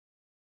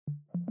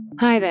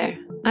Hi there,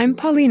 I'm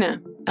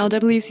Paulina,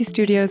 LWC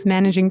Studios'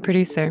 managing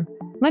producer.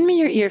 Lend me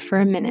your ear for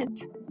a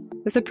minute.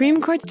 The Supreme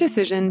Court's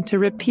decision to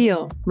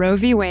repeal Roe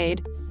v.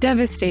 Wade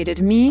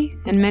devastated me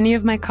and many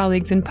of my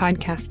colleagues in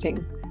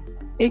podcasting.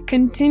 It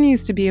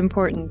continues to be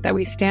important that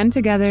we stand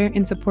together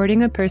in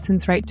supporting a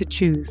person's right to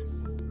choose.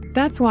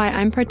 That's why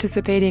I'm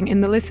participating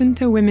in the Listen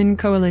to Women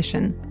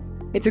Coalition.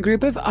 It's a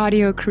group of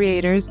audio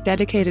creators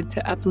dedicated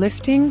to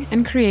uplifting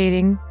and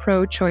creating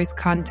pro-choice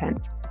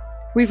content.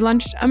 We've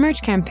launched a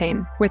merch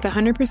campaign with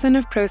 100%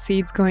 of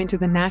proceeds going to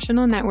the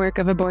National Network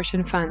of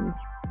Abortion Funds.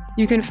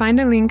 You can find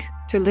a link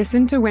to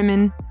Listen to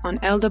Women on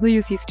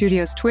LWC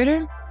Studios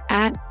Twitter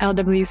at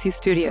LWC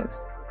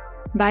Studios.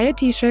 Buy a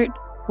t-shirt,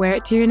 wear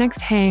it to your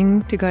next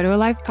hang, to go to a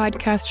live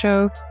podcast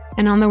show,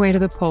 and on the way to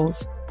the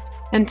polls.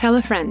 And tell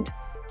a friend.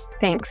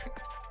 Thanks.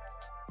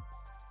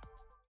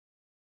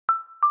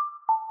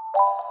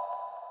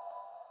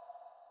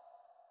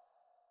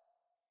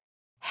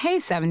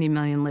 Hey, 70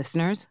 million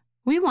listeners.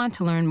 We want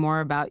to learn more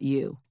about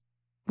you.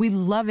 We'd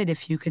love it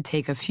if you could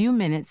take a few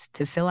minutes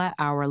to fill out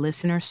our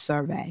listener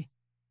survey.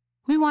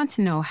 We want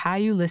to know how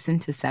you listen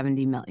to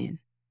 70 million,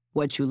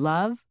 what you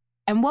love,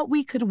 and what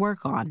we could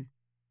work on.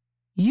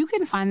 You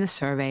can find the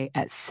survey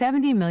at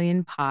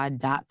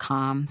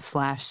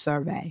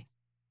 70millionpod.com/survey.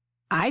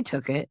 I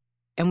took it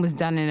and was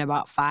done in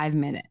about 5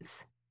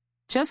 minutes.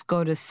 Just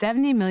go to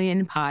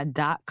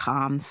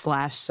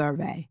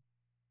 70millionpod.com/survey.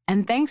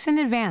 And thanks in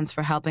advance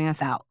for helping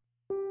us out.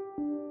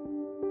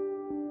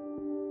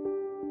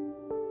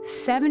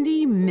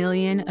 70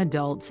 million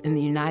adults in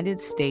the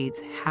United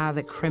States have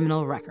a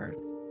criminal record.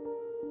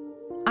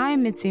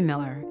 I'm Mitzi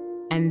Miller,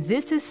 and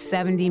this is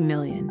 70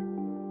 Million,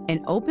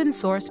 an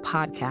open-source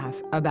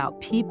podcast about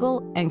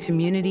people and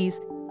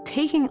communities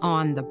taking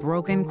on the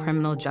broken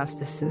criminal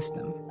justice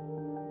system.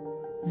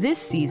 This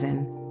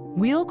season,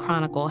 we'll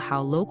chronicle how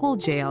local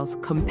jails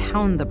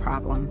compound the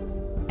problem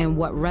and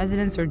what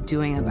residents are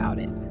doing about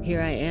it.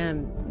 Here I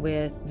am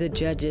with the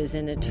judges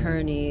and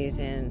attorneys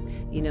and,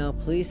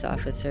 police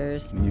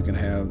officers. You can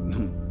have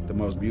the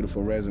most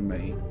beautiful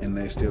resume, and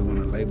they're still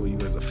going to label you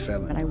as a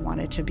felon. And I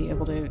wanted to be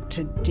able to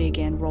dig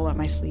in, roll up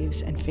my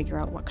sleeves, and figure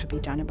out what could be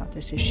done about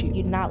this issue.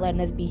 You're not letting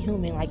us be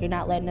human. You're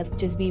not letting us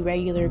just be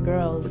regular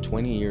girls. For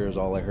 20 years,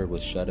 all I heard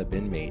was shut up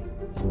inmate.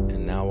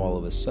 And now all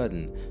of a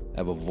sudden, I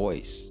have a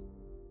voice.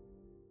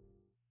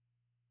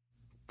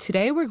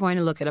 Today, we're going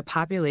to look at a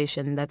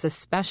population that's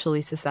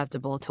especially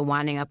susceptible to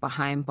winding up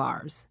behind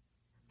bars: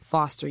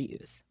 foster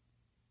youth.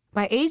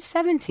 By age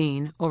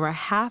 17, over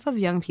half of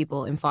young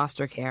people in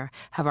foster care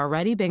have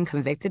already been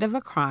convicted of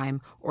a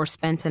crime or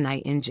spent a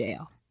night in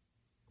jail.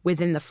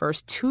 Within the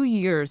first 2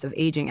 years of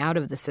aging out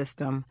of the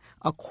system,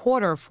 a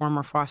quarter of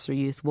former foster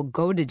youth will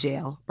go to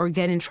jail or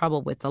get in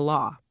trouble with the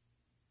law.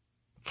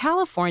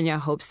 California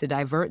hopes to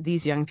divert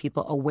these young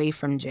people away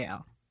from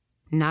jail,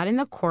 not in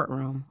the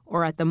courtroom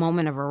or at the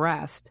moment of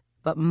arrest,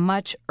 but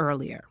much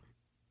earlier.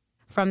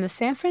 From the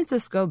San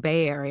Francisco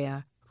Bay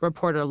Area,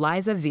 reporter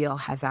Liza Veal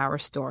has our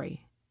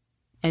story.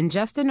 And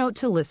just a note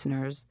to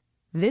listeners,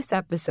 this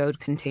episode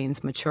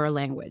contains mature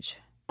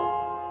language.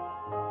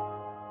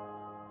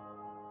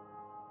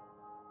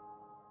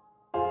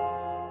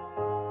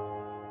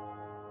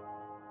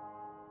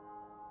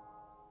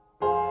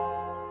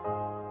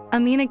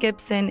 Amina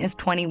Gibson is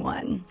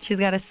 21. She's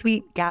got a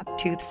sweet,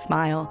 gap-toothed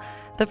smile.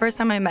 The first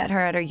time I met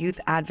her at her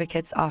youth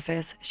advocate's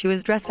office, she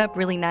was dressed up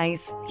really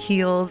nice,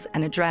 heels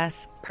and a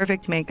dress,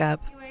 perfect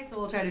makeup. Anyway, so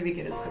we'll try to make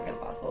it as quick as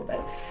possible, but...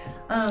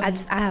 I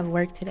have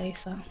work today,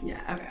 so...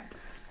 Yeah, okay.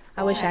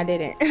 I wish I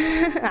didn't.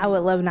 I would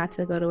love not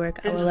to go to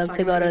work. I would love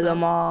to go to the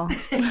mall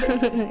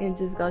and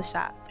just go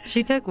shop.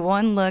 She took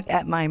one look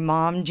at my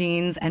mom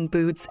jeans and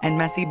boots and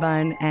messy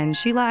bun, and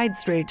she lied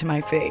straight to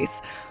my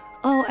face.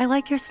 "Oh, I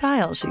like your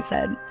style," she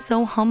said.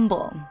 "So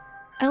humble."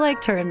 I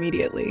liked her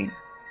immediately.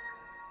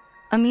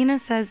 Amina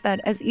says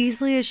that as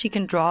easily as she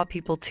can draw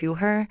people to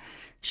her,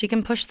 she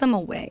can push them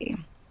away,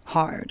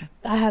 hard.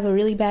 I have a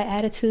really bad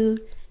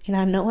attitude, and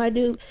I know I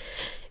do.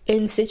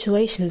 In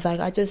situations,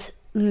 I'm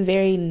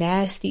very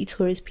nasty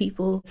towards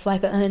people. It's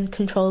like an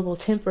uncontrollable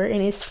temper,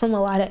 and it's from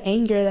a lot of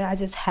anger that I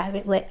just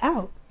haven't let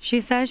out.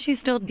 She says she's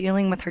still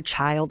dealing with her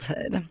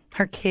childhood,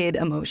 her kid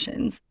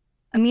emotions.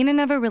 Amina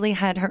never really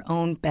had her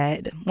own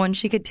bed, one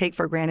she could take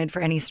for granted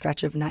for any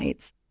stretch of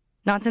nights.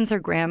 Not since her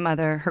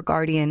grandmother, her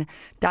guardian,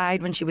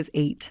 died when she was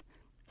 8.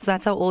 So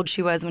that's how old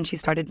she was when she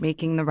started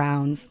making the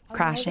rounds,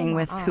 crashing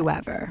with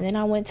whoever. Then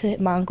I went to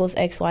my uncle's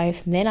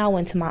ex-wife, then I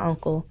went to my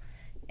uncle,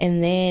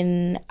 and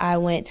then I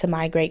went to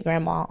my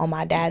great-grandma on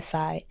my dad's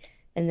side.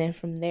 And then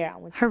from there, I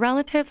went. Her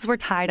relatives were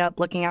tied up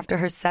looking after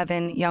her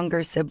 7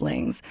 younger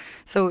siblings.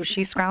 So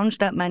she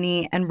scrounged up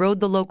money and rode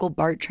the local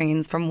BART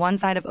trains from one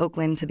side of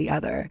Oakland to the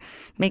other,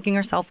 making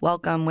herself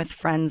welcome with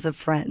friends of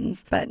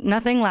friends. But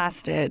nothing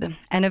lasted.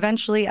 And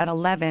eventually at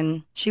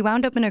 11, she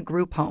wound up in a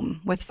group home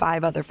with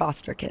 5 other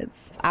foster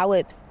kids. I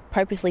would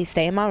purposely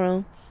stay in my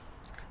room.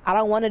 I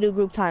don't want to do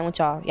group time with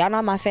y'all. Y'all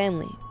not my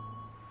family.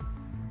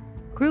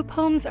 Group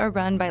homes are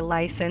run by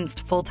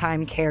licensed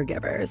full-time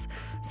caregivers.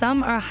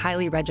 Some are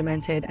highly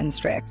regimented and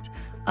strict.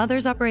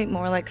 Others operate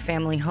more like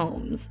family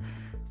homes.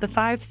 The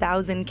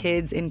 5,000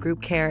 kids in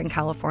group care in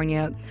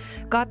California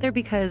got there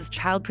because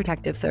Child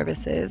Protective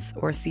Services,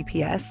 or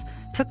CPS,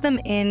 took them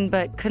in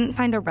but couldn't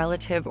find a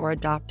relative or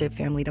adoptive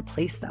family to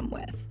place them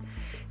with.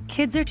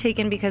 Kids are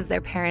taken because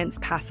their parents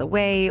pass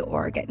away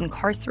or get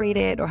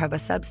incarcerated or have a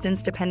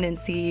substance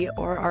dependency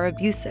or are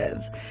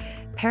abusive.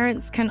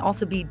 Parents can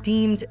also be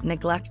deemed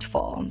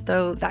neglectful,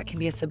 though that can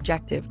be a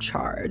subjective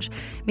charge.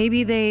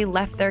 Maybe they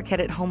left their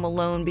kid at home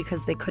alone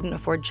because they couldn't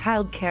afford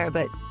childcare,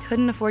 but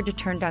couldn't afford to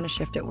turn down a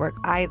shift at work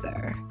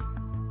either.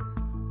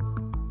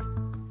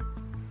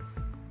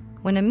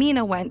 When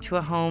Amina went to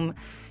a home,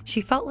 she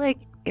felt like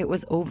it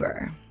was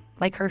over,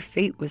 like her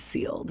fate was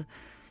sealed.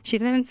 She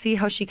didn't see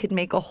how she could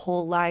make a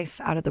whole life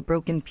out of the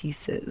broken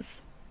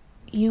pieces.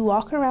 You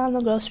walk around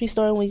the grocery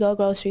store and we go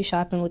grocery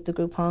shopping with the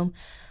group home.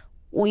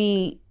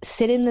 We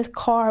sit in this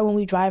car when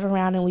we drive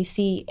around and we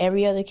see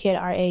every other kid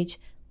our age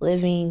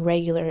living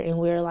regular, and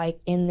we're like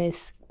in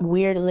this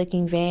weird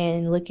looking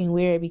van looking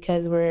weird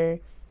because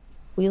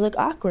we look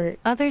awkward.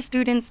 Other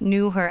students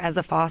knew her as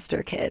a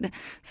foster kid,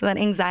 so that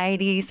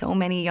anxiety so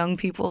many young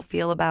people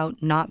feel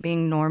about not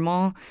being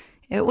normal,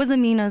 it was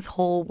Amina's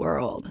whole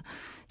world.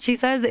 She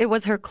says it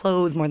was her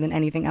clothes more than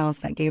anything else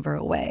that gave her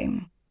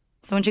away.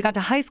 So when she got to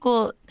high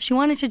school, she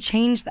wanted to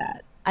change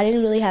that. I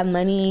didn't really have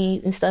money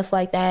and stuff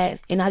like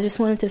that, and I just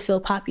wanted to feel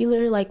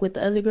popular, like with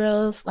the other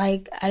girls.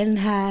 Like, I didn't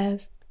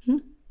have,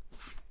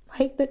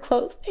 like, the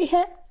clothes they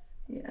had.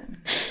 Yeah.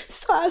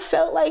 So I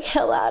felt like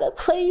hell out of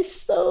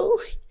place.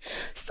 So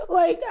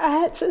like, I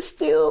had to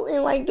steal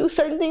and, like, do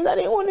certain things I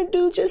didn't want to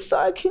do just so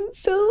I can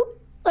feel,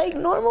 like,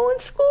 normal in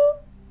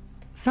school.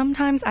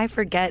 Sometimes I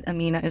forget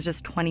Amina is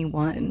just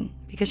 21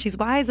 because she's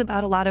wise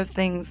about a lot of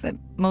things that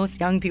most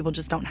young people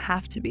just don't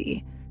have to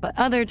be. But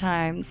other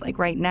times, like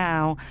right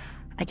now,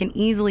 I can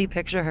easily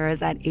picture her as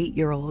that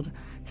 8-year-old,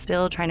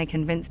 still trying to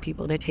convince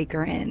people to take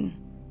her in.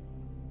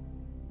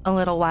 A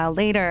little while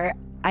later,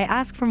 I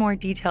ask for more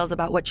details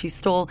about what she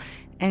stole,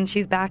 and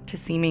she's back to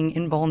seeming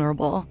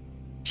invulnerable.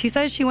 She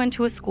says she went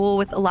to a school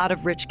with a lot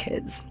of rich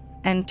kids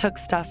and took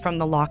stuff from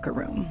the locker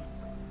room.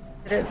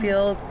 Did it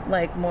feel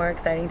like more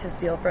exciting to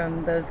steal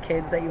from those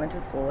kids that you went to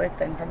school with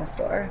than from a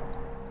store?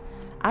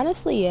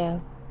 Honestly, yeah,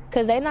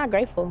 because they're not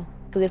grateful.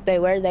 Because if they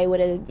were, they would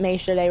have made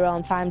sure they were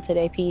on time to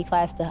their PE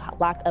class to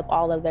lock up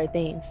all of their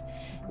things.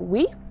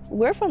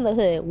 We're from the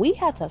hood. We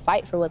had to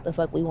fight for what the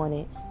fuck we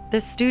wanted. The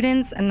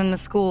students and then the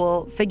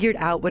school figured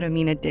out what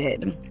Amina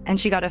did, and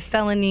she got a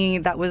felony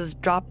that was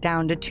dropped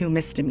down to 2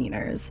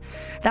 misdemeanors.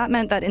 That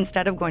meant that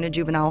instead of going to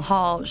juvenile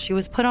hall, she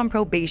was put on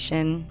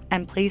probation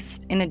and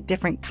placed in a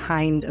different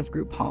kind of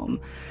group home,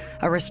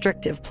 a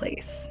restrictive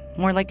place,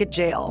 more like a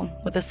jail,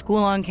 with a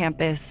school on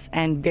campus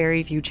and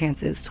very few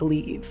chances to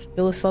leave.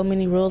 There was so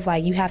many rules,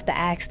 like you have to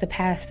ask to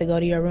pass to go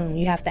to your room.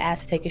 You have to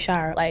ask to take a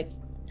shower. Like,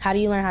 how do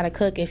you learn how to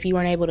cook if you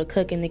weren't able to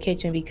cook in the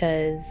kitchen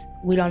because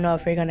we don't know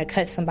if you're going to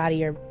cut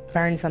somebody or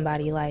burn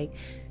somebody? Like,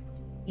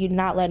 you're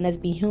not letting us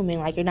be human.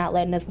 Like, you're not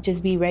letting us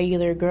just be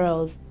regular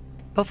girls.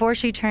 Before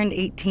she turned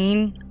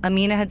 18,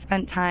 Amina had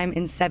spent time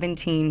in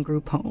 17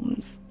 group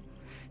homes.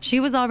 She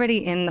was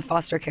already in the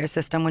foster care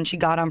system when she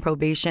got on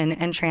probation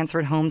and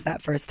transferred homes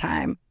that first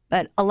time.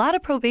 But a lot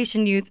of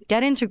probation youth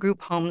get into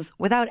group homes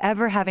without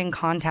ever having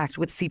contact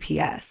with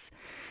CPS.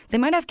 They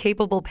might have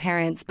capable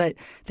parents, but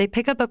they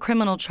pick up a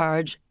criminal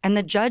charge, and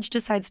the judge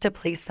decides to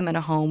place them in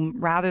a home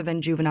rather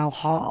than juvenile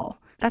hall.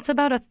 That's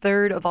about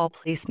 1/3 of all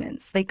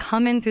placements. They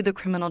come in through the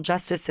criminal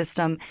justice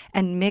system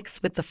and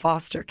mix with the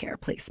foster care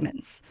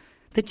placements.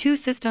 The two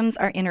systems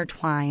are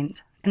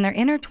intertwined, and they're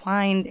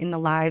intertwined in the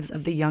lives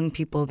of the young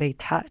people they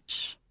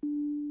touch.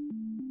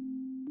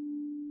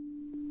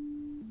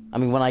 I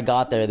mean, when I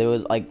got there,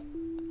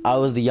 I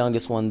was the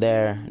youngest one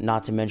there,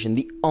 not to mention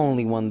the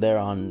only one there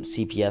on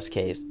CPS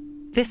case.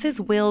 This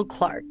is Will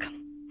Clark.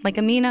 Like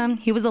Amina,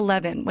 he was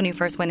 11 when he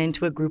first went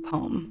into a group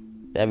home.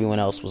 Everyone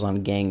else was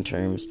on gang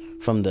terms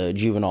from the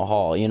juvenile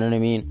hall, you know what I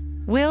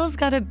mean? Will's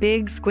got a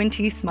big,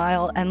 squinty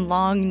smile and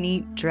long,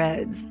 neat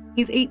dreads.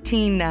 He's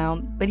 18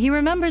 now, but he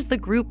remembers the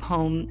group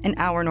home an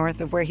hour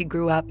north of where he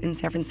grew up in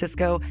San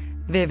Francisco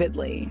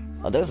vividly.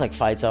 There was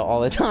fights out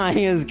all the time.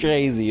 It was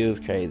crazy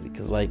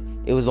because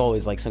it was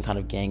always some kind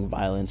of gang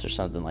violence or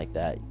something like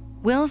that.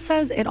 Will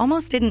says it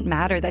almost didn't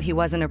matter that he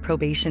wasn't a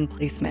probation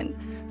placement.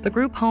 The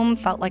group home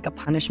felt like a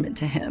punishment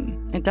to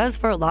him. It does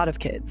for a lot of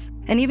kids.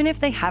 And even if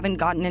they haven't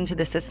gotten into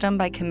the system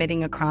by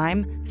committing a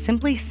crime,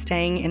 simply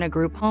staying in a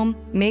group home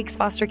makes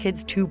foster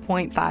kids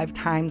 2.5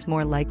 times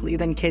more likely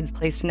than kids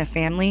placed in a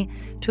family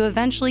to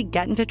eventually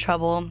get into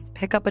trouble,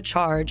 pick up a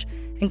charge,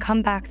 and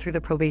come back through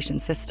the probation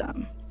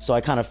system. So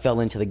I kind of fell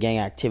into the gang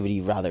activity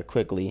rather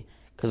quickly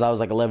because I was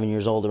 11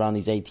 years old around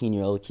these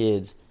 18-year-old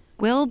kids.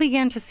 Will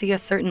began to see a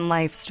certain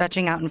life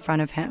stretching out in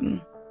front of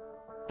him.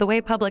 The way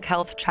public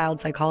health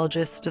child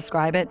psychologists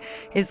describe it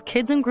is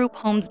kids in group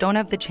homes don't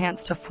have the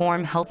chance to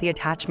form healthy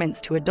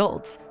attachments to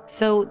adults,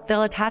 so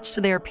they'll attach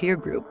to their peer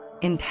group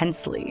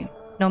intensely,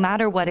 no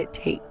matter what it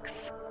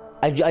takes.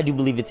 I do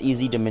believe it's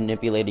easy to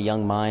manipulate a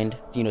young mind.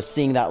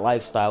 Seeing that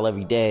lifestyle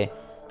every day,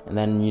 And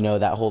then, you know,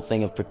 that whole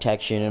thing of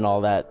protection and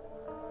all that.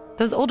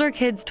 Those older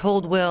kids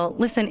told Will,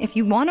 listen, if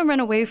you want to run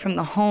away from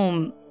the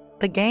home,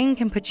 the gang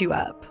can put you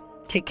up,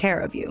 take care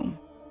of you.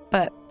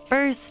 But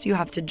first, you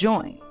have to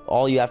join.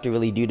 All you have to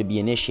really do to be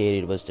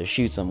initiated was to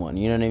shoot someone,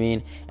 you know what I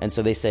mean? And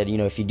so they said, you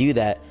know, if you do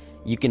that,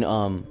 you can,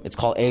 it's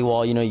called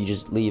AWOL, you know, you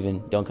just leave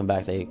and don't come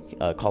back. They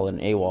call it an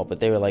AWOL. But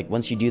they were like,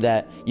 once you do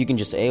that, you can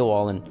just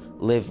AWOL and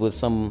live with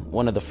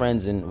one of the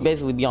friends and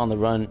basically be on the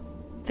run.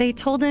 They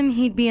told him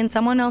he'd be in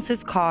someone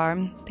else's car,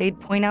 they'd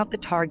point out the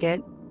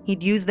target,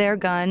 he'd use their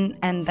gun,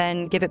 and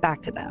then give it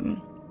back to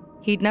them.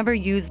 He'd never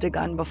used a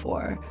gun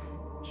before.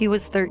 He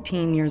was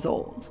 13 years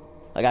old.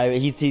 Like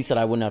he said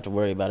I wouldn't have to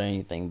worry about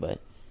anything, but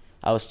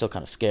I was still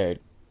kind of scared.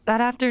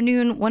 That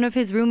afternoon, one of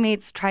his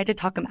roommates tried to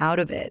talk him out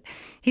of it.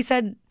 He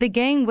said the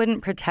gang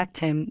wouldn't protect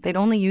him. They'd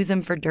only use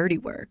him for dirty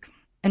work.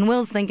 And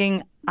Will's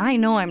thinking, I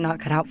know I'm not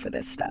cut out for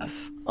this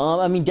stuff.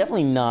 I mean,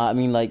 definitely not. I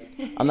mean, like,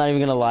 I'm not even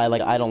going to lie.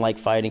 Like, I don't like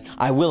fighting.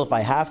 I will if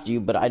I have to,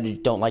 but I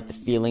just don't like the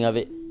feeling of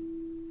it.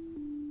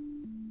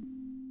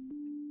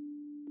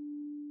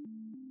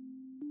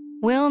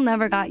 Will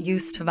never got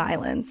used to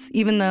violence,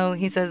 even though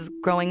he says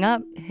growing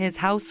up, his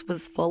house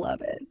was full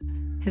of it.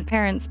 His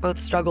parents both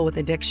struggle with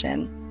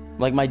addiction.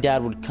 Like, my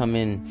dad would come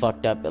in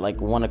fucked up at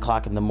like 1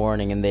 o'clock in the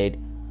morning, and they'd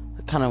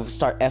kind of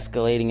start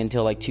escalating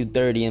until like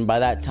 2:30, and by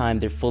that time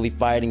they're fully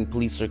fighting.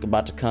 Police are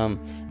about to come.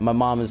 And my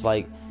mom is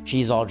like,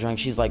 she's all drunk.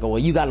 She's like, oh, well,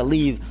 you gotta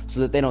leave so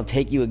that they don't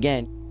take you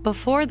again.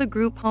 Before the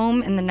group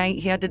home and the night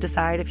he had to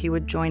decide if he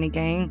would join a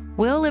gang,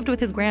 Will lived with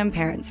his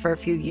grandparents for a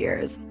few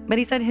years. But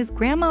he said his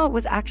grandma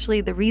was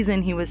actually the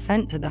reason he was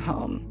sent to the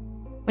home.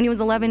 When he was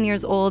 11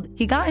 years old,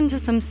 he got into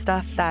some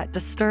stuff that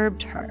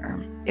disturbed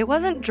her. It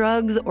wasn't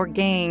drugs or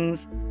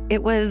gangs.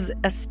 It was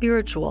a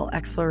spiritual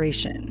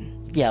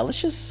exploration. Yeah,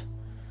 let's just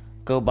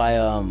go by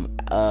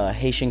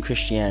Haitian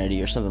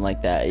Christianity or something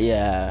like that,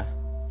 yeah.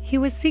 He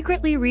was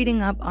secretly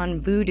reading up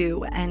on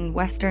voodoo and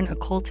Western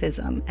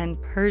occultism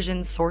and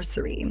Persian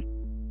sorcery.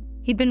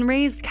 He'd been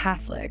raised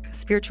Catholic.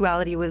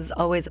 Spirituality was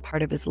always a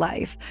part of his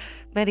life.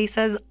 But he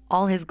says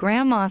all his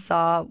grandma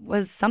saw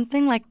was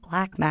something like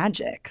black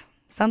magic,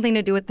 something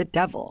to do with the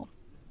devil.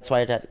 That's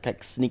why I had to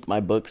sneak my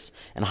books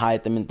and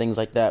hide them and things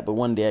like that. But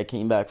one day I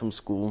came back from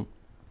school,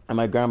 and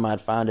my grandma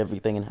had found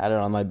everything and had it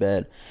on my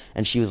bed.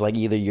 And she was like,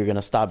 either you're going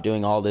to stop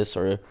doing all this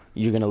or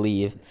you're going to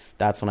leave.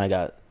 That's when I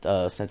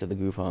got sent to the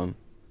group home.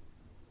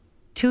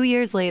 2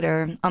 years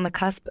later, on the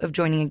cusp of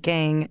joining a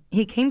gang,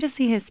 he came to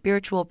see his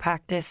spiritual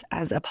practice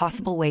as a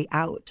possible way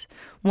out.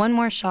 One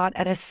more shot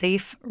at a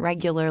safe,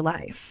 regular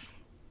life.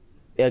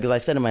 Yeah, because I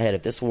said in my head,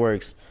 if this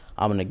works,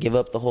 I'm going to give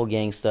up the whole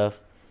gang stuff,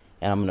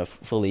 and I'm going to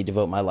fully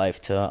devote my life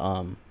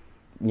to,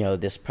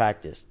 this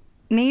practice.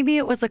 Maybe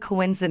it was a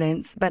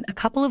coincidence, but a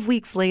couple of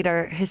weeks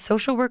later, his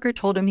social worker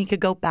told him he could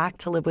go back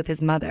to live with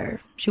his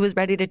mother. She was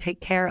ready to take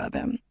care of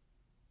him.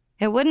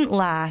 It wouldn't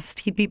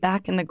last. He'd be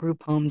back in the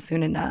group home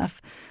soon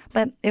enough.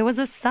 But it was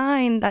a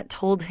sign that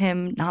told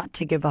him not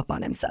to give up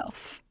on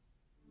himself.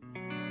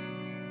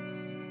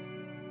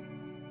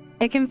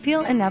 It can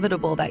feel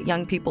inevitable that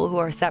young people who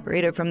are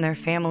separated from their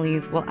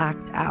families will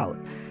act out,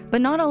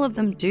 but not all of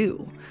them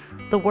do.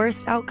 The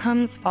worst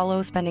outcomes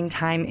follow spending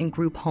time in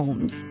group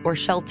homes or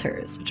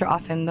shelters, which are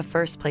often the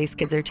first place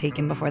kids are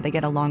taken before they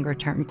get a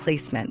longer-term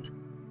placement.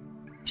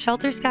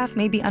 Shelter staff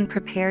may be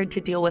unprepared to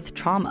deal with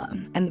trauma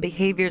and the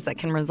behaviors that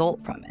can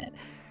result from it.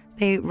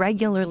 They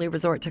regularly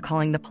resort to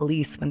calling the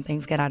police when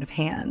things get out of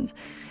hand.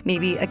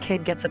 Maybe a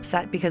kid gets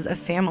upset because a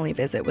family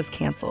visit was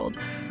canceled,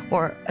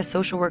 or a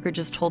social worker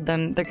just told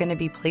them they're going to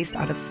be placed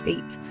out of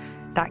state.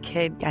 That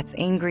kid gets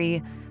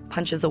angry,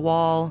 punches a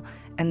wall,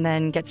 and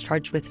then gets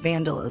charged with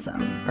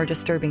vandalism or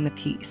disturbing the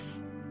peace.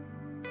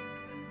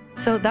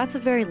 So that's a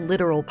very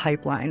literal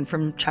pipeline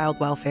from child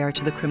welfare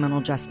to the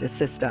criminal justice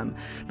system.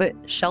 But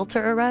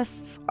shelter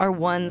arrests are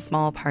one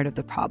small part of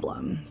the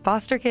problem.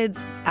 Foster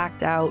kids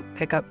act out,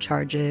 pick up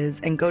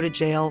charges, and go to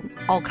jail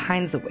all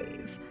kinds of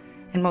ways.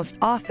 And most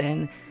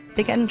often,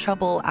 they get in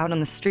trouble out on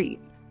the street.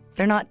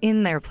 They're not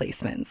in their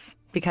placements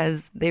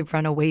because they've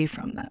run away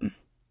from them.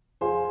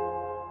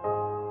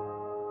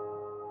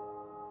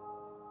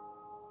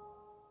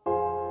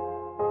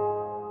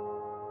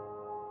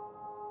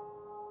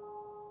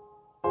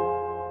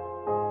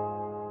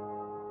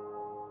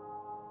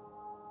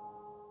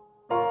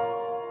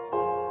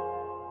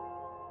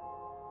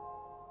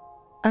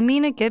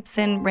 Amina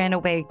Gibson ran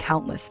away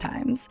countless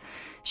times.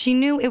 She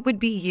knew it would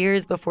be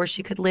years before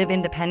she could live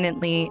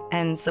independently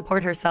and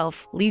support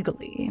herself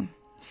legally.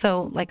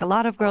 So, like a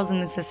lot of girls in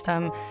the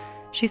system,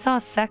 she saw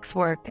sex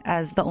work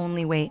as the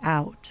only way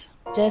out.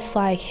 Just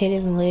like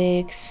hidden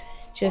legs,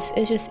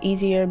 it's just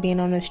easier being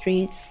on the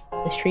streets.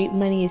 The street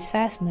money is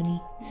fast money.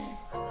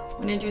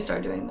 When did you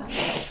start doing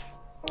that?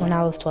 When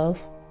I was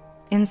 12.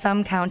 In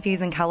some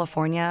counties in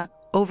California,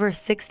 over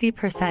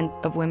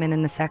 60% of women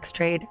in the sex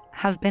trade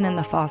have been in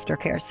the foster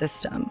care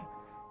system.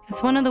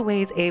 It's one of the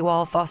ways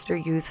AWOL foster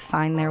youth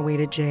find their way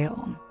to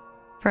jail.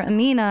 For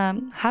Amina,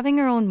 having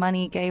her own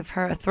money gave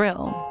her a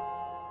thrill.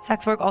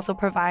 Sex work also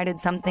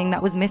provided something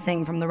that was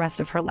missing from the rest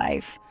of her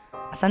life,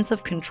 a sense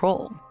of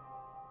control.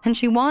 And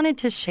she wanted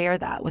to share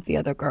that with the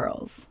other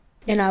girls.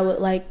 And I would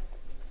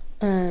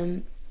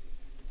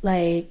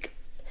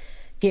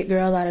get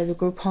girls out of the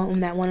group home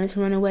that wanted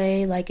to run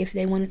away, if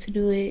they wanted to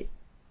do it.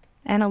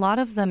 And a lot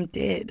of them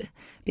did,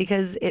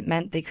 because it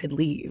meant they could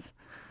leave.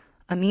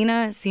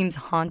 Amina seems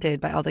haunted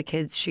by all the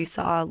kids she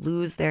saw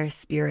lose their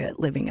spirit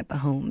living at the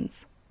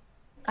homes.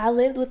 I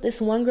lived with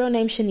this one girl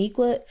named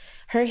Shaniqua.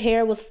 Her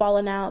hair was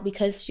falling out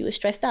because she was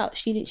stressed out.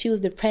 She was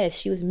depressed.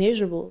 She was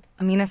miserable.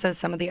 Amina says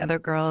some of the other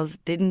girls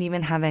didn't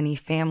even have any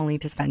family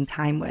to spend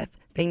time with.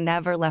 They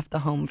never left the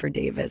home for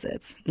day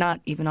visits, not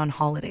even on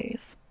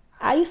holidays.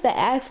 I used to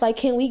ask,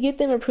 can we get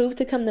them approved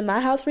to come to my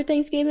house for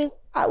Thanksgiving?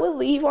 I would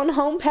leave on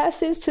home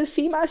passes to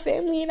see my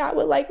family, and I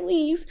would,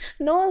 leave,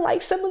 knowing,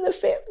 some of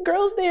the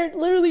girls there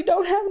literally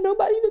don't have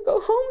nobody to go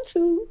home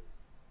to.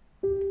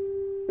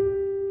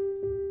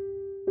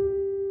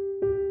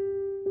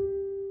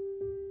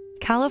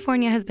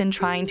 California has been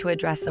trying to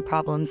address the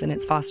problems in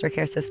its foster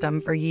care system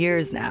for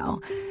years now,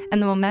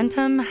 and the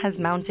momentum has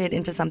mounted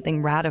into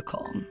something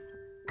radical.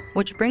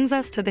 Which brings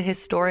us to the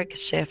historic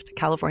shift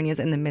California is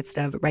in the midst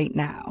of right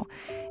now.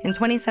 In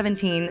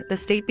 2017, the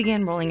state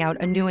began rolling out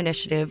a new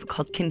initiative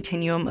called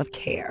Continuum of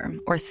Care,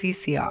 or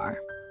CCR.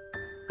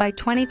 By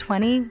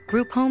 2020,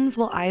 group homes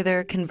will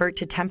either convert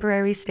to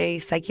temporary stay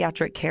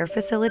psychiatric care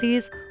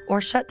facilities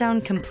or shut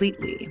down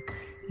completely.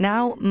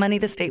 Now, money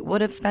the state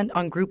would have spent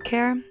on group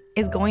care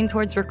is going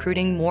towards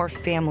recruiting more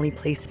family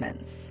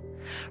placements.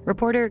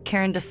 Reporter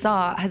Karen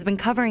DeSaw has been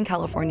covering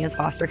California's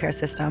foster care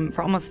system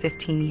for almost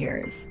 15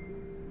 years.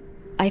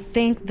 I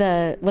think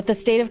what the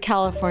state of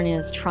California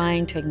is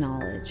trying to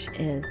acknowledge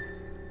is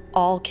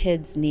all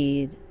kids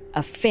need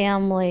a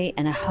family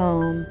and a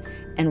home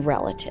and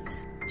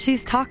relatives.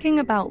 She's talking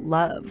about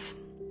love.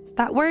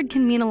 That word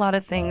can mean a lot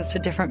of things to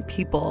different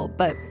people,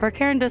 but for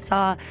Karen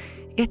DeSaw,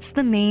 it's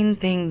the main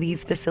thing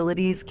these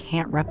facilities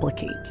can't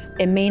replicate.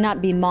 It may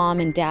not be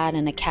mom and dad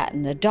and a cat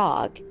and a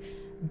dog,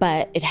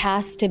 but it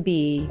has to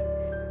be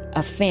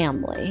a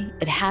family.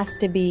 It has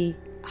to be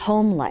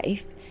home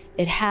life.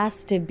 It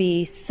has to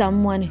be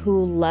someone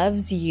who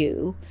loves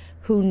you,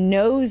 who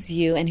knows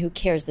you, and who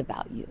cares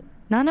about you.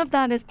 None of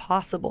that is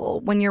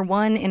possible when you're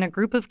one in a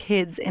group of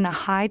kids in a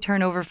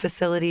high-turnover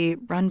facility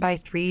run by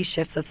 3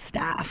 shifts of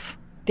staff.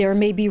 There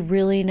may be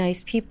really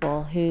nice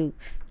people who,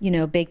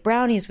 bake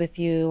brownies with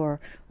you or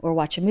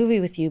watch a movie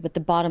with you, but the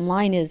bottom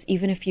line is,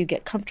 even if you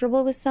get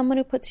comfortable with someone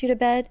who puts you to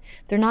bed,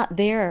 they're not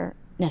there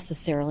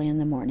necessarily in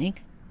the morning.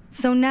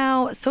 So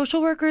now,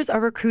 social workers are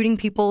recruiting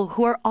people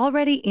who are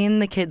already in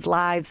the kids'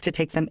 lives to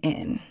take them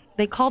in.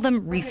 They call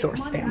them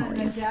resource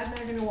families. Dad and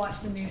I are going to watch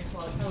the news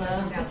while it's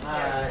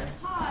downstairs.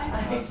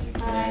 Hi.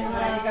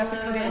 You got to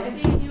come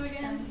in. Seeing you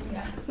again.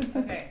 Yeah.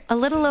 Okay. A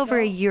little over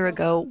a year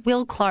ago,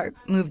 Will Clark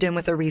moved in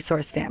with a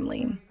resource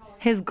family.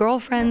 His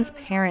girlfriend's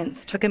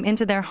parents took him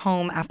into their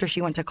home after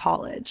she went to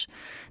college.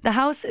 The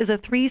house is a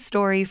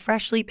 3-story,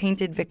 freshly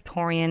painted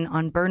Victorian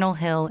on Bernal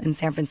Hill in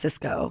San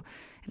Francisco.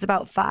 It's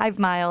about 5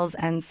 miles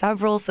and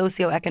several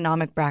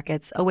socioeconomic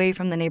brackets away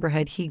from the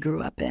neighborhood he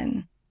grew up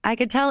in. I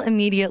could tell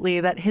immediately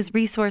that his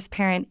resource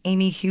parent,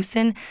 Amy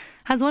Hewson,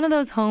 has one of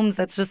those homes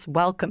that's just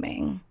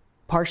welcoming.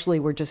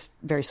 Partially, we're just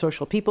very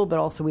social people, but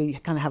also we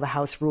kind of have a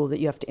house rule that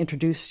you have to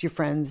introduce your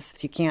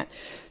friends. You can't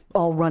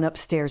all run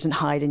upstairs and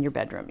hide in your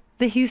bedroom.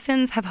 The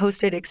Hewsons have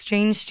hosted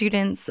exchange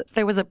students.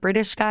 There was a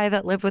British guy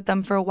that lived with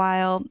them for a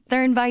while.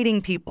 They're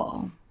inviting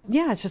people.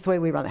 Yeah, it's just the way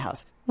we run the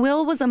house.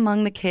 Will was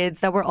among the kids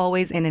that were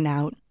always in and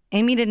out.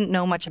 Amy didn't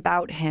know much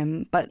about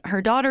him, but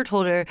her daughter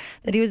told her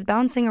that he was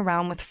bouncing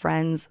around with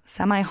friends,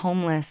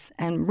 semi-homeless,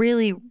 and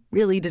really,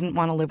 really didn't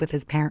want to live with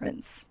his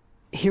parents.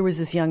 Here was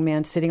this young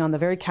man sitting on the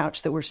very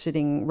couch that we're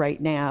sitting right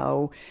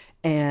now,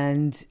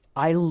 and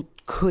I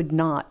could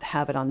not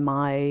have it on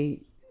my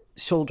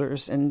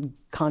shoulders and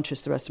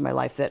conscious the rest of my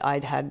life that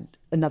I'd had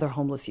another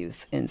homeless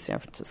youth in San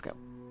Francisco.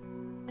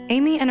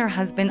 Amy and her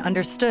husband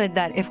understood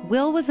that if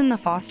Will was in the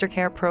foster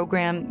care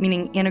program,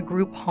 meaning in a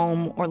group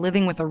home or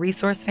living with a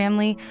resource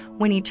family,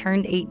 when he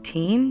turned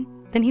 18,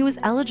 then he was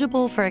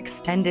eligible for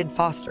extended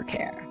foster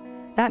care.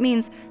 That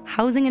means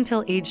housing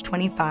until age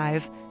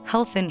 25,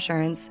 health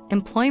insurance,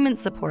 employment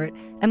support,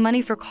 and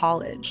money for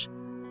college.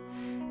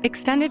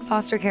 Extended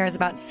foster care is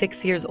about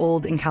 6 years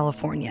old in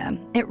California.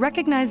 It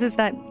recognizes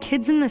that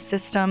kids in the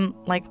system,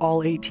 like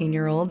all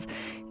 18-year-olds,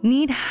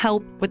 need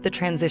help with the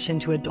transition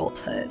to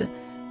adulthood.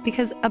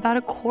 Because about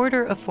a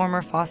quarter of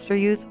former foster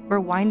youth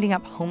were winding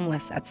up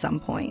homeless at some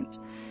point.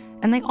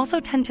 And they also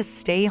tend to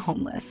stay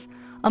homeless.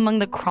 Among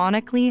the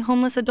chronically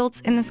homeless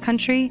adults in this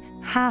country,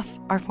 half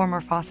are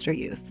former foster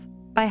youth.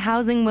 By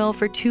housing Will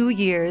for 2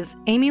 years,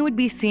 Amy would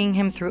be seeing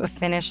him through a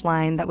finish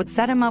line that would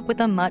set him up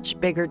with a much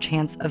bigger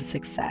chance of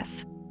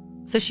success.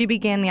 So she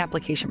began the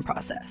application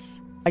process.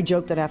 I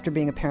joked that after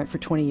being a parent for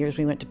 20 years,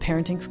 we went to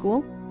parenting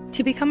school.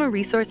 To become a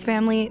resource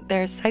family,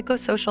 there's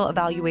psychosocial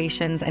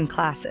evaluations and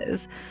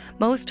classes.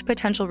 Most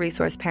potential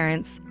resource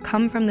parents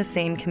come from the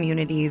same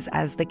communities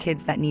as the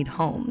kids that need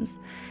homes.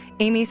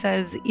 Amy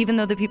says even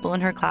though the people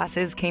in her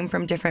classes came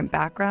from different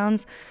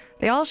backgrounds,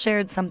 they all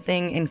shared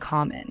something in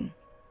common.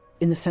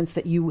 in the sense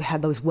that you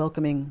had those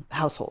welcoming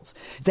households.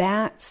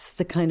 That's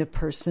the kind of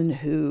person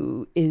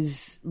who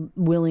is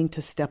willing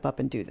to step up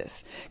and do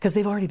this, because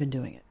they've already been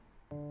doing it.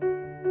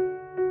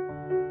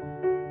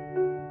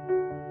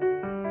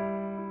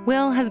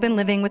 Will has been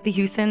living with the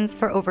Husons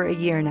for over a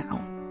year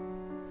now.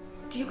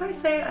 Do you guys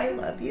say I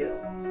love you?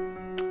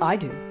 I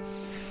do.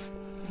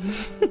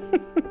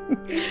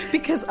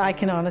 Because I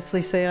can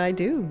honestly say I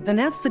do. And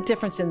that's the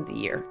difference in the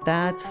year.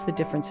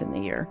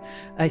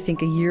 I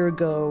think a year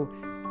ago,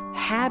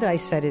 had I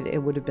said it,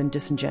 it would have been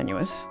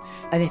disingenuous.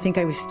 And I think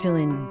I was still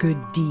in good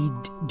deed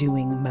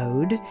doing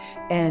mode.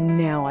 And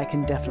now I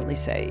can definitely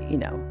say,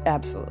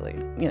 absolutely.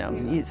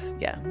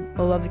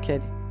 I love the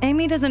kid.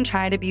 Amy doesn't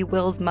try to be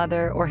Will's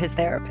mother or his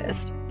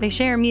therapist. They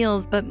share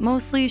meals, but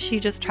mostly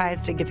she just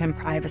tries to give him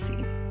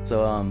privacy.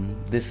 So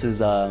this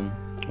is,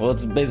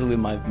 it's basically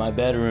my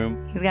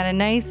bedroom. He's got a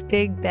nice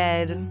big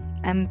bed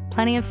and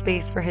plenty of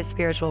space for his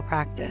spiritual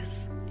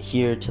practice.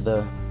 Here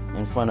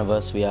in front of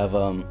us, we have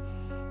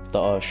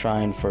the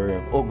shrine for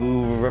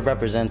Ogu, who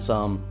represents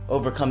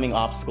overcoming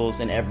obstacles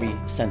in every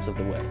sense of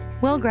the way.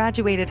 Will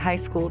graduated high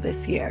school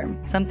this year,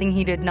 something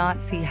he did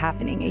not see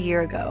happening a year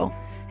ago.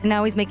 And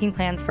now he's making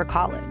plans for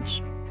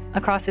college.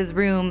 Across his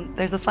room,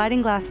 there's a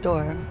sliding glass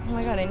door. Oh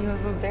my God, and you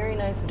have a very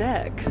nice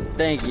deck.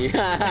 Thank you.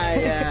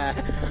 Yeah.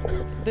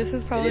 This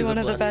is probably one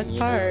of the best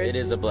parts. It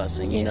is a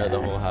blessing,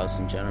 the whole house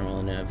in general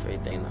and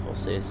everything, the whole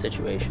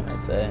situation,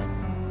 I'd say.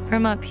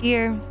 From up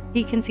here,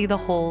 he can see the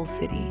whole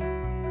city.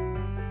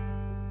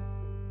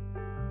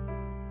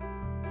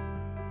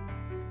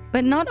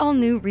 But not all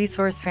new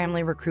resource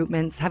family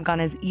recruitments have gone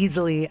as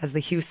easily as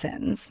the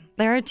Husons.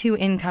 They're a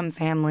 2-income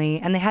family,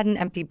 and they had an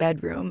empty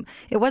bedroom.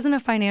 It wasn't a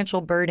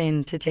financial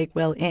burden to take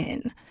Will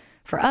in.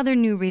 For other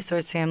new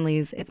resource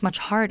families, it's much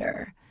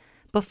harder.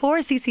 Before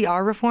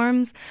CCR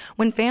reforms,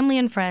 when family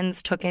and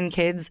friends took in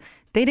kids,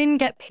 they didn't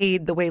get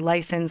paid the way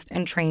licensed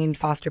and trained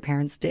foster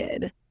parents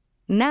did.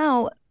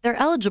 Now, they're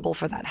eligible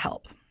for that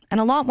help, and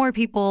a lot more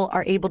people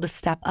are able to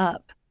step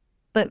up.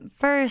 But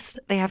first,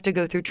 they have to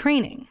go through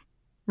training.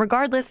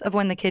 Regardless of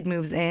when the kid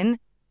moves in,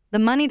 the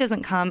money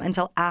doesn't come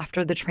until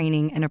after the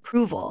training and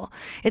approval.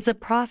 It's a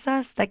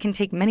process that can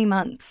take many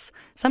months,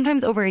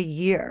 sometimes over a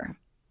year.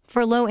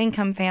 For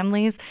low-income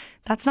families,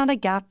 that's not a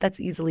gap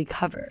that's easily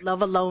covered.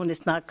 Love alone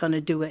is not going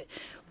to do it.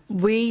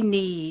 We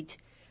need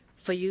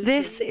for you.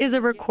 This is a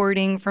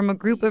recording from a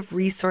group of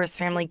resource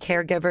family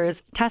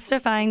caregivers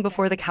testifying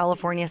before the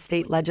California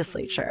state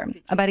legislature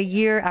about a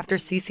year after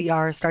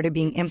CCR started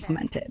being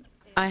implemented.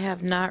 I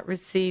have not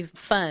received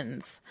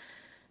funds.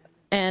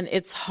 And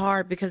it's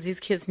hard because these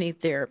kids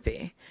need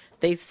therapy.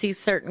 They see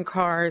certain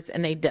cars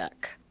and they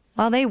duck.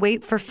 While they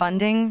wait for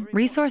funding,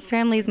 resource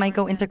families might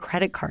go into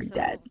credit card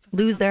debt,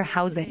 lose their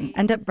housing,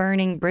 end up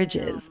burning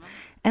bridges.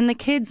 And the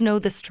kids know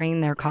the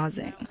strain they're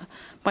causing.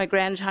 My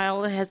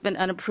grandchild has been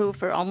unapproved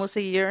for almost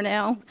a year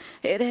now.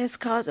 It has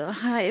caused a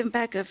high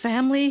impact of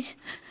family,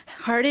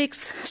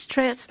 heartaches,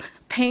 stress,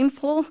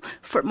 painful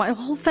for my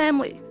whole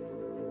family.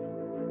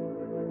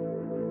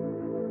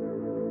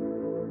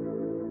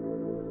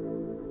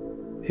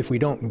 If we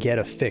don't get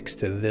a fix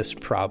to this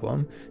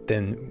problem,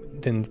 then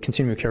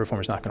continuum care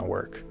reform is not going to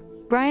work.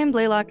 Brian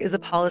Blaylock is a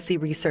policy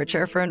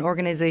researcher for an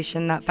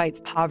organization that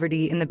fights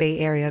poverty in the Bay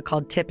Area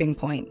called Tipping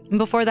Point. And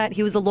before that,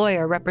 he was a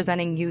lawyer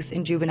representing youth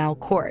in juvenile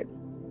court.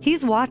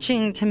 He's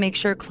watching to make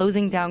sure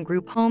closing down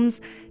group homes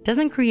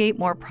doesn't create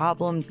more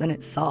problems than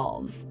it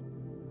solves.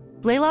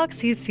 Blaylock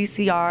sees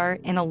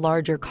CCR in a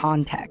larger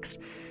context.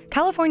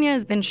 California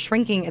has been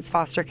shrinking its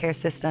foster care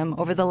system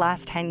over the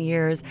last 10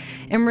 years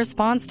in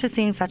response to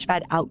seeing such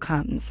bad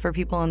outcomes for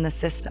people in the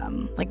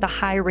system, like the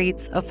high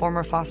rates of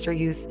former foster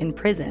youth in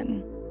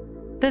prison.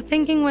 The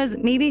thinking was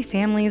maybe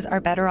families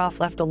are better off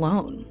left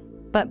alone.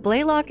 But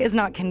Blaylock is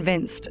not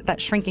convinced that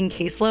shrinking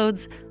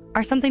caseloads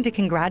are something to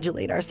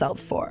congratulate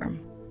ourselves for.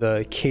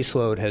 The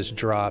caseload has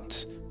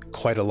dropped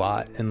quite a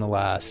lot in the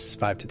last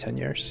 5 to 10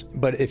 years.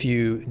 But if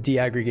you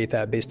deaggregate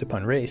that based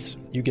upon race,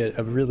 you get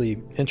a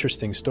really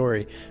interesting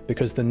story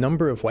because the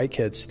number of white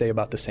kids stay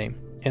about the same.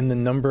 And the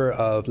number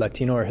of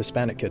Latino or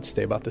Hispanic kids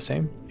stay about the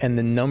same. And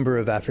the number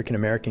of African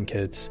American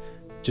kids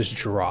just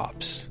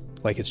drops,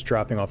 like it's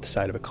dropping off the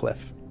side of a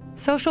cliff.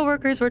 Social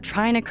workers were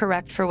trying to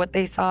correct for what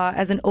they saw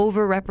as an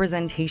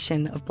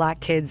overrepresentation of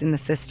Black kids in the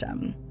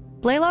system.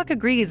 Blaylock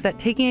agrees that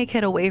taking a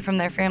kid away from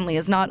their family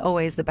is not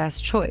always the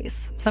best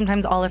choice.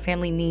 Sometimes all a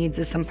family needs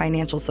is some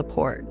financial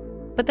support.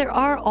 But there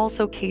are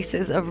also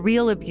cases of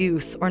real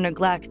abuse or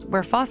neglect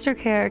where foster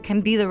care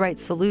can be the right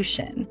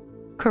solution.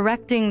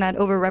 Correcting that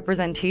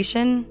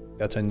overrepresentation,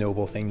 that's a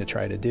noble thing to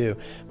try to do.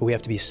 But we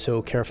have to be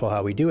so careful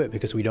how we do it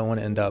because we don't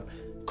want to end up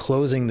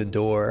closing the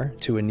door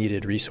to a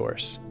needed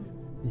resource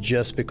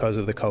just because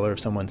of the color of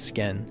someone's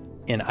skin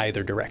in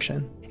either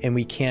direction. And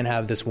we can't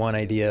have this one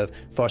idea of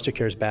foster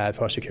care is bad,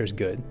 foster care is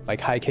good. Like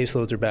high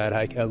caseloads are bad,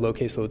 low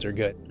caseloads are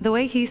good. The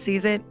way he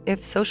sees it,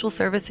 if social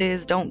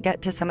services don't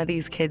get to some of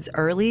these kids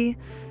early,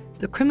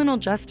 the criminal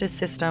justice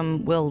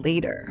system will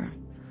later.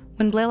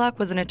 When Blaylock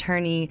was an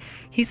attorney,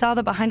 he saw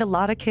that behind a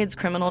lot of kids'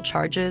 criminal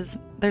charges,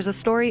 there's a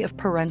story of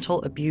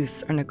parental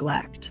abuse or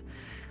neglect.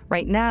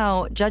 Right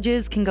now,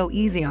 judges can go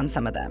easy on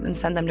some of them and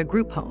send them to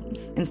group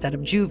homes instead of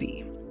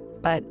juvie.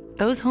 But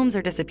those homes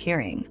are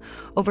disappearing.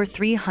 Over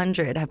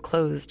 300 have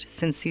closed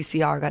since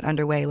CCR got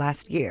underway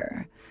last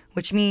year,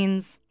 which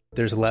means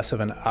there's less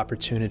of an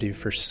opportunity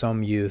for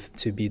some youth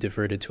to be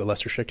diverted to a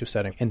less restrictive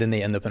setting, and then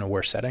they end up in a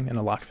worse setting, in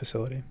a locked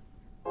facility.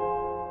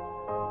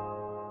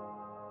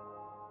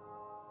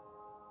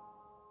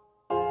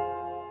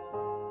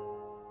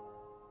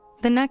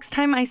 The next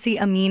time I see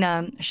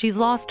Amina, she's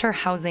lost her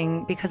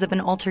housing because of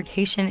an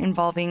altercation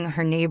involving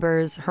her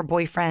neighbors, her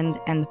boyfriend,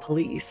 and the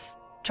police.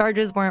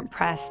 Charges weren't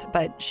pressed,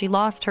 but she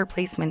lost her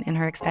placement in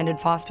her extended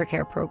foster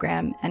care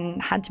program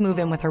and had to move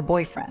in with her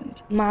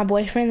boyfriend. My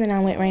boyfriend that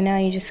I'm with right now,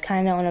 he's just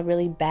kind of on a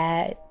really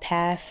bad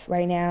path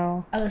right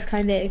now. I was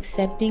kind of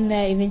accepting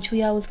that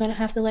eventually I was going to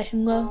have to let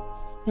him go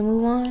and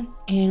move on.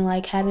 And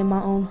like having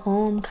my own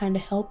home kind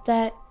of helped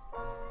that.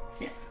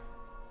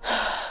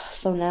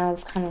 So now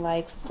it's kind of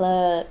like,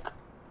 fuck.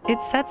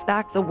 It sets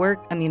back the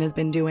work Amina's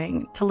been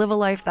doing to live a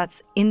life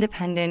that's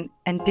independent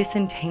and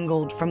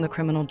disentangled from the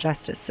criminal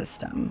justice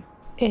system.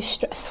 It's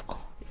stressful.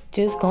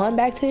 Just going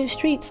back to the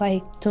streets,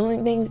 like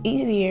doing things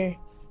easier.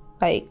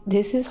 Like,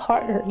 this is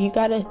harder. You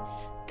gotta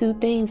do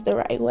things the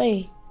right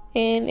way.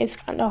 And it's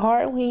kind of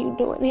hard when you're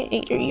doing it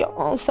and you're your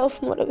own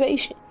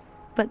self-motivation.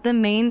 But the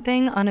main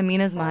thing on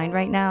Amina's mind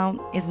right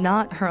now is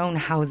not her own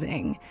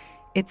housing.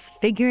 It's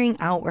figuring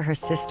out where her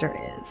sister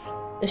is.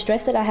 The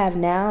stress that I have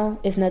now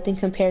is nothing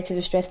compared to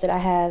the stress that I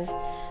have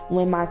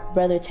when my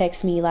brother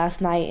texted me last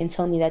night and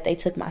told me that they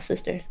took my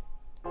sister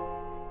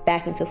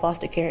back into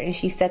foster care, and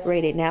she's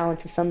separated now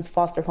into some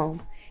foster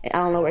home, and I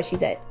don't know where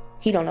she's at.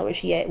 He don't know where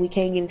she's at. We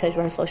can't get in touch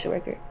with her social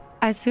worker.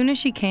 As soon as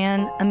she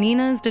can,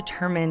 Amina is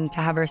determined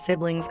to have her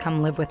siblings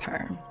come live with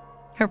her.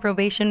 Her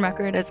probation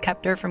record has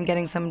kept her from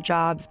getting some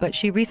jobs, but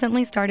she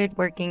recently started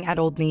working at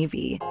Old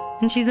Navy,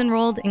 and she's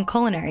enrolled in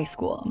culinary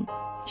school.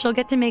 She'll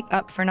get to make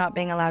up for not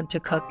being allowed to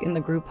cook in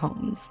the group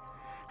homes.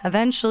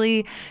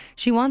 Eventually,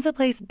 she wants a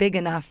place big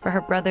enough for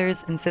her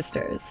brothers and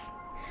sisters.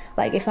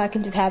 Like, if I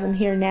can just have them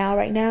here now,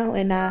 right now,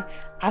 and I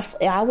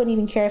wouldn't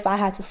even care if I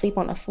had to sleep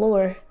on the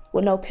floor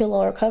with no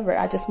pillow or cover.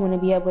 I just want to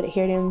be able to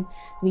hear them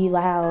be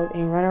loud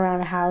and run around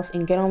the house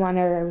and get on my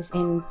nerves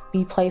and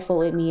be playful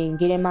with me and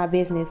get in my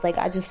business. Like,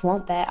 I just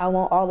want that. I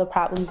want all the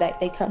problems that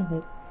they come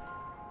with.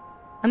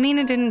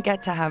 Amina didn't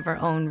get to have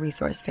her own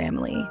resource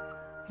family,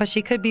 but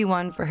she could be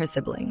one for her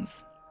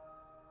siblings.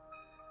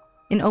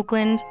 In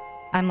Oakland,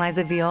 I'm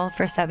Liza Veal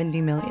for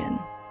 70 Million.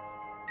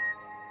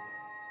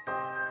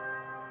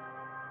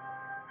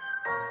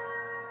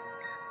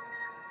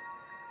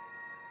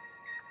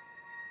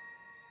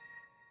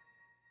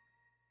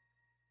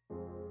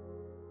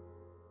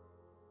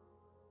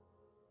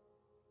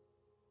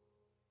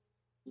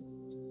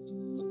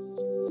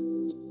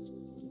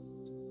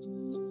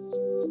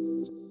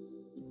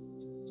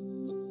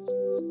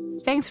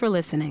 Thanks for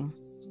listening.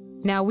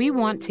 Now we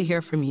want to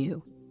hear from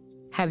you.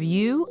 Have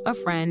you, a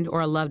friend, or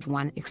a loved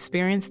one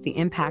experienced the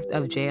impact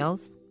of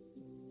jails?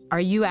 Are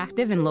you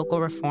active in local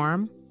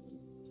reform?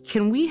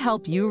 Can we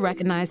help you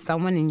recognize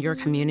someone in your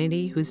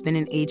community who's been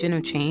an agent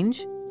of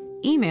change?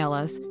 Email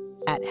us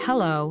at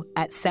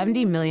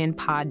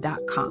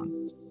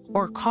hello@70millionpod.com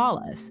or call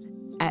us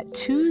at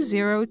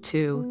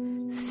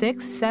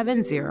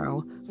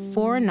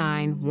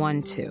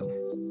 202-670-4912.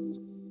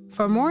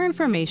 For more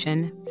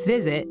information,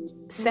 visit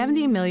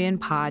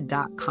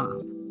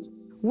 70millionpod.com.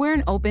 We're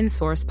an open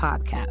source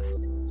podcast,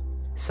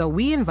 so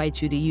we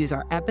invite you to use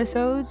our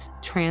episodes,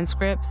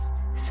 transcripts,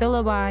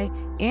 syllabi,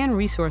 and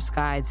resource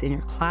guides in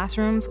your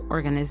classrooms,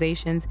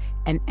 organizations,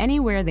 and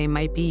anywhere they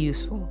might be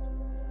useful.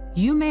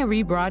 You may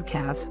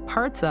rebroadcast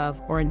parts of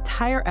or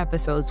entire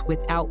episodes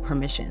without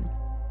permission.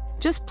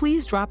 Just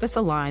please drop us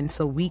a line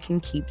so we can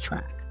keep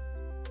track.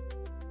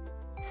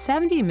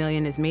 70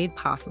 Million is made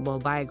possible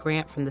by a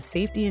grant from the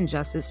Safety and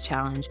Justice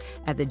Challenge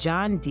at the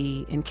John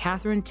D. and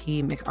Catherine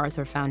T.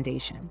 MacArthur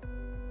Foundation.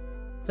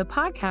 The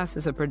podcast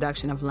is a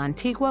production of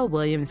Lantigua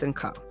Williams &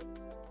 Co.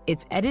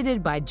 It's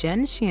edited by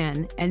Jen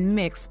Xian and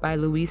mixed by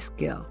Luis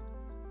Gill.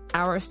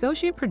 Our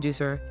associate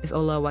producer is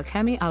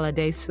Olawakemi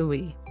Alade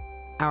Sui.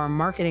 Our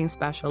marketing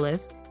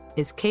specialist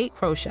is Kate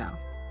Croshow.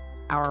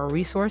 Our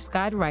resource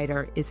guide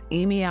writer is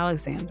Amy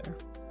Alexander.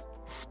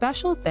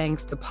 Special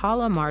thanks to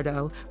Paula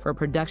Mardo for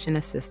production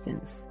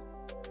assistance.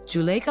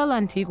 Juleka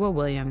Lantigua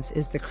Williams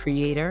is the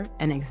creator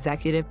and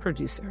executive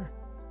producer.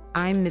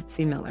 I'm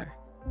Mitzi Miller.